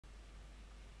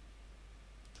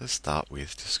To start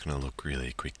with, just going to look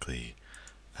really quickly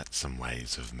at some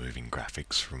ways of moving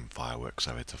graphics from fireworks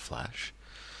over to Flash.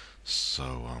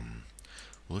 So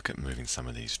we'll look at moving some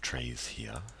of these trees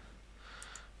here.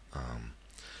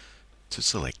 To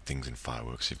select things in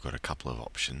fireworks, you've got a couple of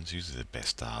options. Usually the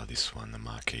best are this one, the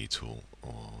marquee tool,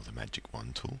 or the magic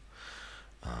wand tool.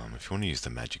 If you want to use the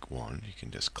magic wand, you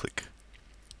can just click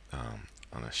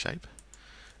on a shape,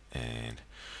 and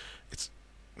it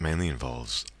mainly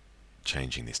involves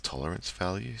changing this tolerance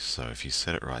value. So if you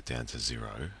set it right down to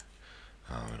 0,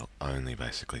 it'll only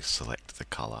basically select the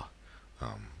color,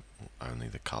 only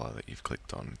the color that you've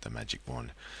clicked on with the magic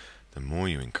wand. The more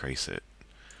you increase it,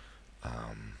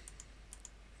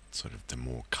 sort of the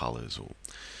more colors, or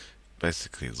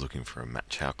basically it's looking for a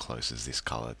match. How close is this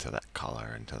color to that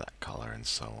color and to that color, and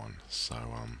so on. So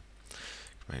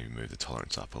maybe move the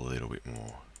tolerance up a little bit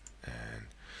more, and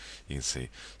you can see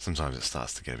sometimes it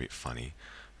starts to get a bit funny.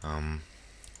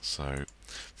 So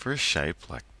for a shape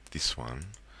like this one,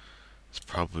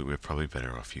 we're probably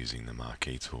better off using the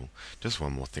marquee tool. Just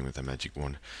one more thing with the magic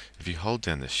wand: if you hold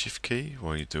down the shift key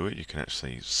while you do it, you can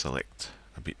actually select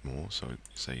a bit more. So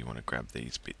say you want to grab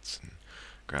these bits and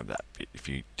grab that bit. If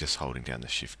you're just holding down the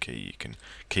shift key, you can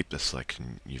keep the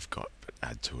selection you've got but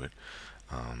add to it.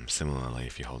 Similarly,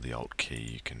 if you hold the alt key,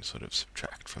 you can sort of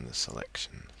subtract from the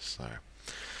selection. So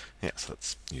yeah, so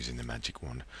that's using the magic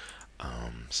wand.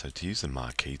 So to use the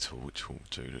marquee tool, which we'll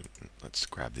do, let's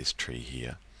grab this tree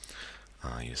here.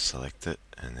 You select it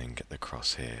and then get the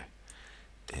crosshair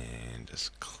and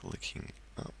just clicking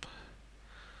up.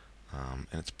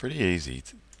 And it's pretty easy.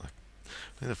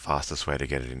 The fastest way to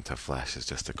get it into Flash is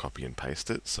just to copy and paste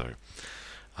it. So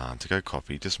to go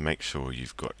copy, just make sure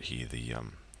you've got here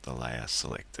the layer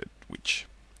selected, which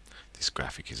this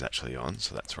graphic is actually on,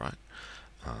 so that's right.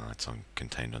 It's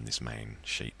contained on this main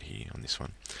sheet here, on this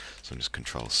one. So I'm just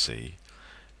Control C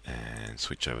and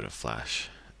switch over to Flash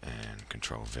and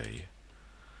Control V.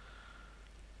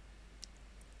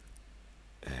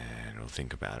 And we'll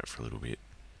think about it for a little bit.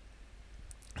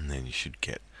 And then you should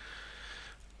get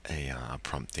a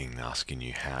prompting asking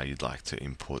you how you'd like to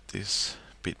import this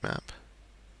bitmap.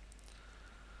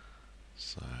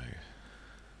 So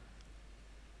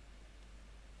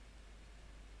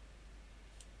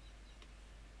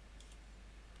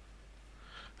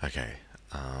okay,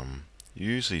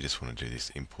 usually you just want to do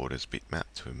this import as bitmap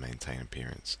to maintain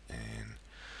appearance, and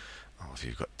if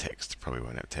you've got text, probably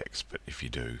won't have text, but if you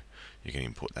do, you can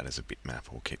import that as a bitmap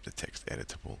or keep the text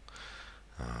editable.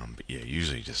 But yeah,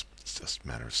 usually it's just a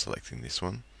matter of selecting this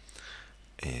one,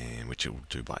 and which it will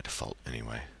do by default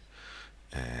anyway,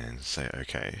 and say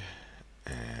OK,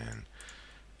 and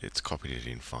it's copied it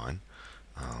in fine.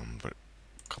 But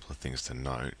a couple of things to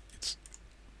note: it's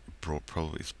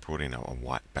brought in a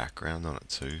white background on it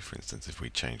too. For instance, if we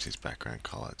change this background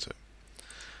color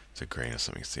to green or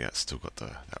something, see, it's still got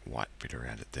that white bit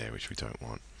around it there, which we don't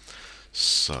want.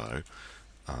 So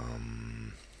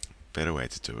better way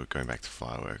to do it, going back to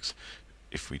fireworks,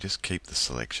 if we just keep the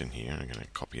selection here, I'm going to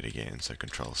copy it again, so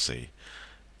Control C,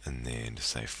 and then just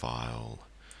say File,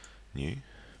 New,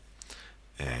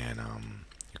 and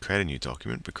you create a new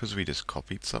document. Because we just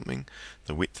copied something,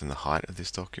 the width and the height of this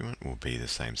document will be the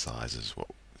same size as what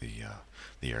the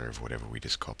area of whatever we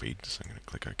just copied. So I'm going to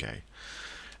click OK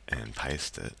and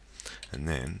paste it, and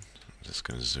then I'm just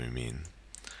going to zoom in.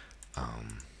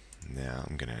 Now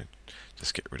I'm going to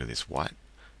just get rid of this white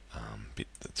bit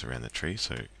that's around the tree,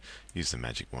 so use the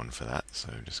magic wand for that.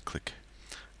 So just click,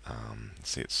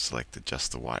 see it's selected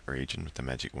just the white region with the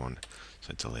magic wand,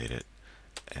 so delete it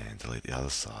and delete the other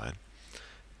side,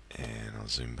 and I'll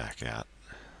zoom back out.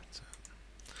 So,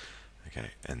 okay,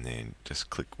 and then just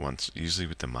click once, usually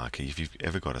with the marquee. If you've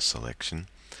ever got a selection,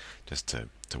 just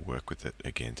to work with it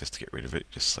again, just to get rid of it,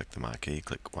 just select the marquee,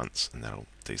 click once, and that'll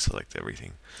deselect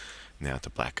everything. Now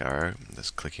the black arrow, I'm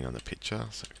just clicking on the picture,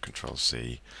 so Control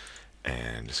C,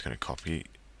 and just going to copy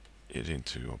it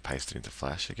into, or paste it into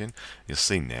Flash again. You'll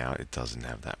see now it doesn't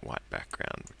have that white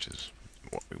background, which is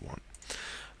what we want.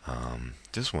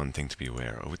 Just one thing to be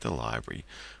aware of with the library: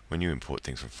 when you import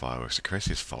things from fireworks, it creates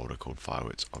this folder called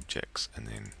fireworks objects, and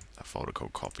then a folder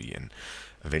called copy, and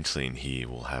eventually in here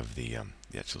we'll have the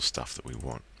actual stuff that we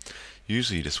want.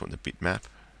 Usually you just want the bitmap,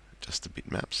 just the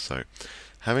bitmaps. So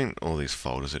having all these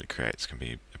folders that it creates can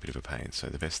be a bit of a pain. So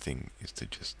the best thing is to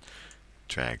just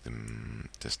drag them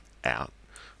just out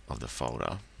of the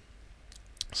folder.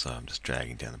 So I'm just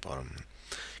dragging down the bottom, and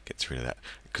gets rid of that,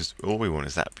 because all we want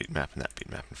is that bitmap and that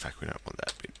bitmap. In fact, we don't want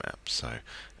that bitmap. So,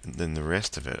 and then the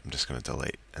rest of it I'm just going to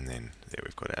delete, and then there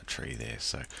we've got our tree there.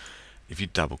 So if you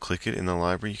double click it in the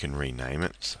library, you can rename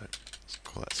it. So let's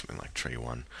call that something like tree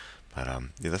 1. But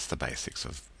yeah, that's the basics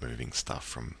of moving stuff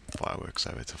from fireworks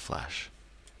over to Flash.